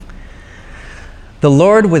The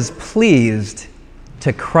Lord was pleased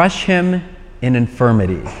to crush him in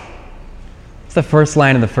infirmity. It's the first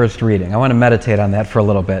line of the first reading. I want to meditate on that for a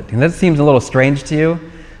little bit. And that seems a little strange to you.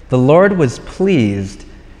 The Lord was pleased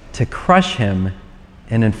to crush him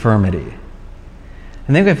in infirmity.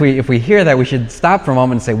 I think if we hear that, we should stop for a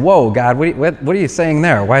moment and say, whoa, God, what are you saying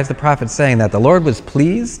there? Why is the prophet saying that? The Lord was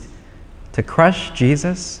pleased to crush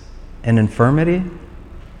Jesus in infirmity?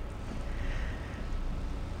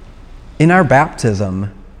 In our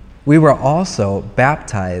baptism, we were also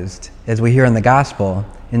baptized, as we hear in the gospel,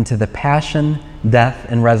 into the passion, death,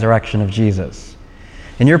 and resurrection of Jesus.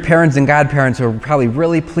 And your parents and godparents were probably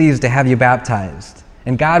really pleased to have you baptized.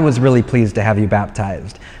 And God was really pleased to have you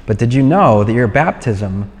baptized. But did you know that your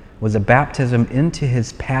baptism was a baptism into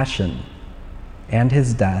his passion and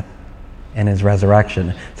his death and his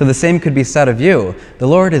resurrection? So the same could be said of you. The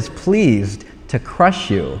Lord is pleased to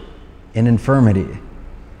crush you in infirmity.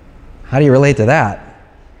 How do you relate to that?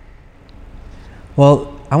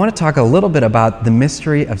 Well, I want to talk a little bit about the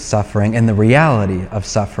mystery of suffering and the reality of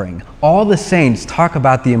suffering. All the saints talk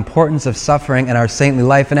about the importance of suffering in our saintly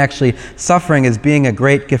life, and actually suffering as being a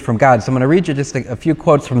great gift from God. So I'm going to read you just a few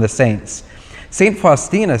quotes from the saints. St.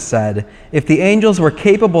 Faustina said, "If the angels were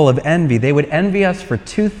capable of envy, they would envy us for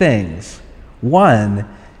two things. One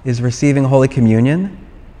is receiving Holy Communion,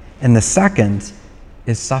 and the second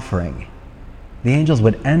is suffering." The angels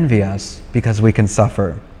would envy us because we can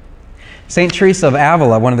suffer. St. Teresa of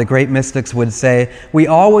Avila, one of the great mystics, would say, "We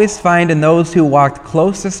always find in those who walked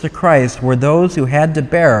closest to Christ were those who had to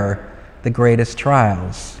bear the greatest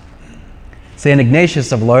trials." St.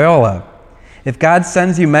 Ignatius of Loyola, "If God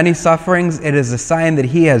sends you many sufferings, it is a sign that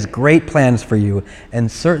he has great plans for you and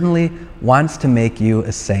certainly wants to make you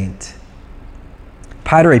a saint."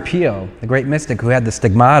 Padre Pio, the great mystic who had the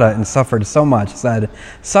stigmata and suffered so much, said,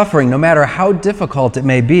 "Suffering, no matter how difficult it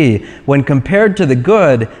may be, when compared to the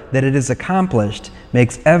good that it has accomplished,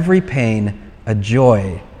 makes every pain a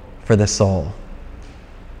joy for the soul."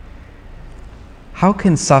 How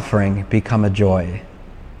can suffering become a joy?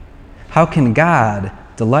 How can God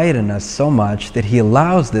delight in us so much that he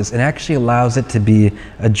allows this and actually allows it to be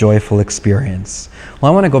a joyful experience?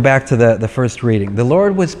 Well, I want to go back to the first reading. The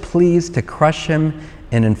Lord was pleased to crush him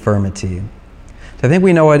in infirmity. So I think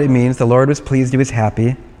we know what it means. The Lord was pleased, he was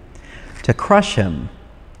happy. To crush him.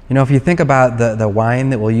 You know, if you think about the wine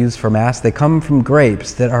that we'll use for Mass, they come from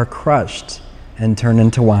grapes that are crushed and turned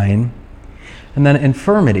into wine. And then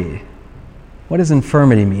infirmity. What does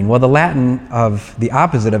infirmity mean? Well, the Latin of the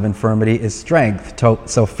opposite of infirmity is strength.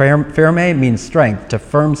 So firme means strength, to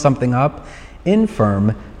firm something up.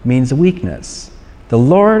 Infirm means weakness. The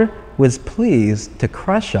Lord was pleased to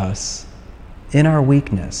crush us in our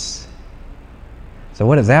weakness. So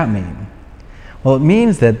what does that mean? Well, it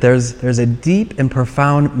means that there's a deep and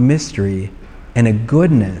profound mystery and a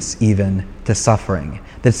goodness even to suffering.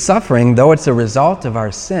 That suffering, though it's a result of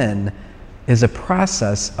our sin, is a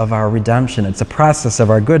process of our redemption. It's a process of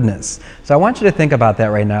our goodness. So I want you to think about that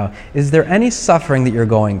right now. Is there any suffering that you're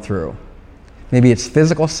going through? Maybe it's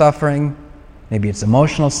physical suffering, maybe it's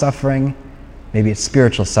emotional suffering, maybe it's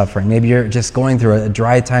spiritual suffering. Maybe you're just going through a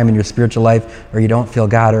dry time in your spiritual life, or you don't feel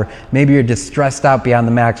God, or maybe you're just stressed out beyond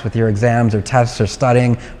the max with your exams or tests or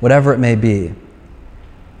studying, whatever it may be.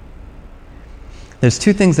 There's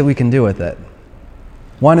two things that we can do with it.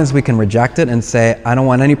 One is we can reject it and say, I don't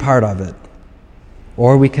want any part of it.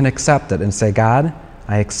 Or we can accept it and say, God,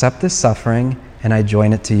 I accept this suffering and I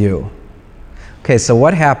join it to you. Okay, so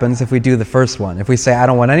what happens if we do the first one? If we say, I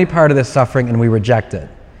don't want any part of this suffering, and we reject it?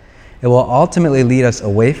 It will ultimately lead us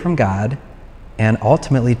away from God and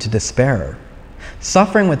ultimately to despair.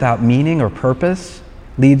 Suffering without meaning or purpose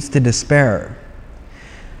leads to despair.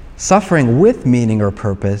 Suffering with meaning or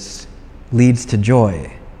purpose leads to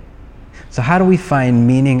joy. So how do we find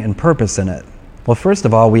meaning and purpose in it? Well, first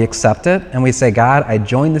of all, we accept it and we say, God, I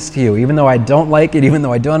join this to you. Even though I don't like it, even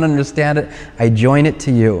though I don't understand it, I join it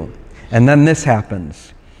to you. And then this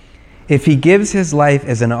happens. If he gives his life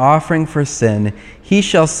as an offering for sin, he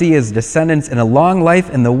shall see his descendants in a long life,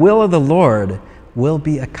 and the will of the Lord will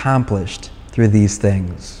be accomplished through these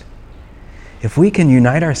things. If we can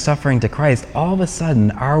unite our suffering to Christ, all of a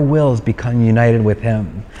sudden our wills become united with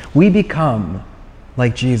him. We become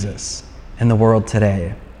like Jesus in the world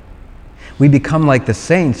today. We become like the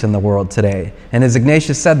saints in the world today. And as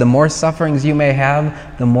Ignatius said, the more sufferings you may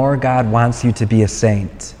have, the more God wants you to be a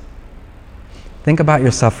saint. Think about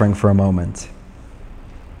your suffering for a moment.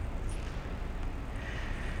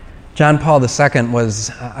 John Paul II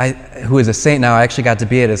who is a saint now. I actually got to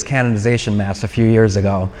be at his canonization mass a few years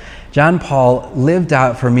ago. John Paul lived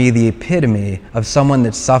out for me the epitome of someone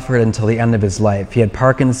that suffered until the end of his life. He had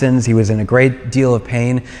Parkinson's. He was in a great deal of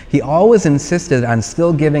pain. He always insisted on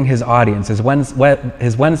still giving his audience, his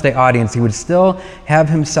Wednesday audience, he would still have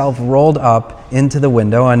himself rolled up into the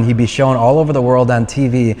window, and he'd be shown all over the world on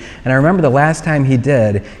TV. And I remember the last time he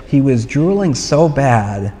did, he was drooling so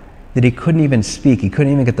bad that he couldn't even speak. He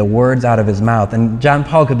couldn't even get the words out of his mouth. And John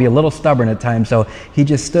Paul could be a little stubborn at times, so he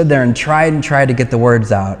just stood there and tried to get the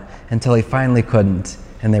words out until he finally couldn't,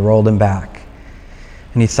 and they rolled him back.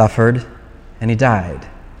 And he suffered, and he died.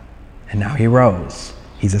 And now he rose.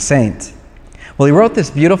 He's a saint. Well, he wrote this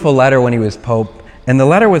beautiful letter when he was Pope, and the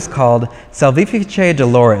letter was called Salvifice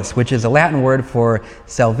Doloris, which is a Latin word for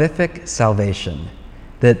salvific salvation.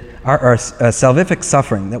 That our salvific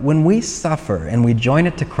suffering, that when we suffer and we join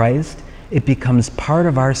it to Christ, it becomes part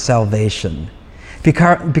of our salvation.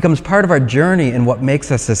 It becomes part of our journey and what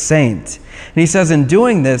makes us a saint. And he says, in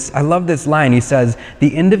doing this, I love this line, he says,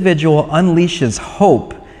 the individual unleashes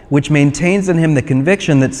hope, which maintains in him the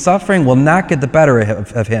conviction that suffering will not get the better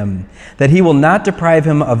of him, that he will not deprive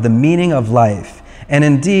him of the meaning of life. And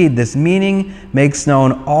indeed, this meaning makes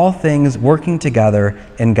known all things working together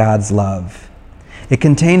in God's love. It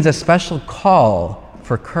contains a special call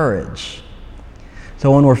for courage.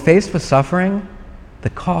 So when we're faced with suffering, the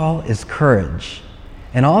call is courage.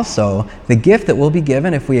 And also, the gift that will be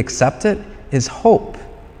given if we accept it is hope,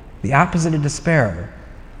 the opposite of despair.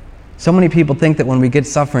 So many people think that when we get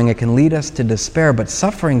suffering, it can lead us to despair, but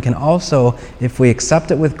suffering can also, if we accept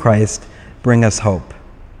it with Christ, bring us hope.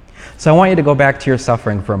 So I want you to go back to your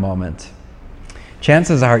suffering for a moment.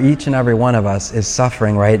 Chances are each and every one of us is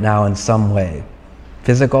suffering right now in some way.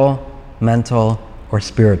 Physical, mental, or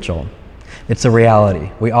spiritual. It's a reality.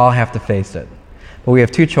 We all have to face it. But we have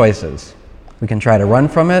two choices. We can try to run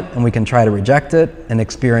from it, and we can try to reject it and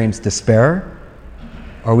experience despair,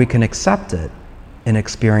 or we can accept it and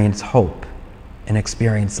experience hope, and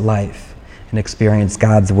experience life, and experience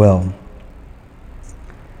God's will.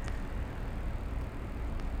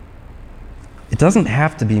 It doesn't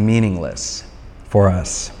have to be meaningless for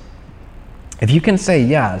us. If you can say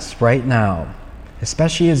yes right now,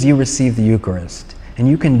 especially as you receive the Eucharist, and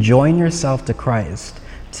you can join yourself to Christ,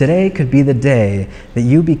 today could be the day that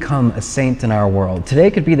you become a saint in our world.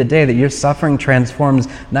 Today could be the day that your suffering transforms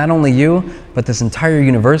not only you, but this entire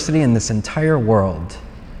university and this entire world.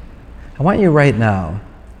 I want you right now,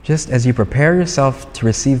 just as you prepare yourself to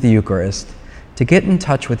receive the Eucharist, to get in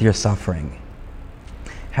touch with your suffering.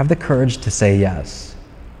 Have the courage to say yes.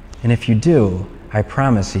 And if you do, I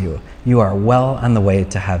promise you, you are well on the way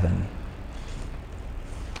to heaven.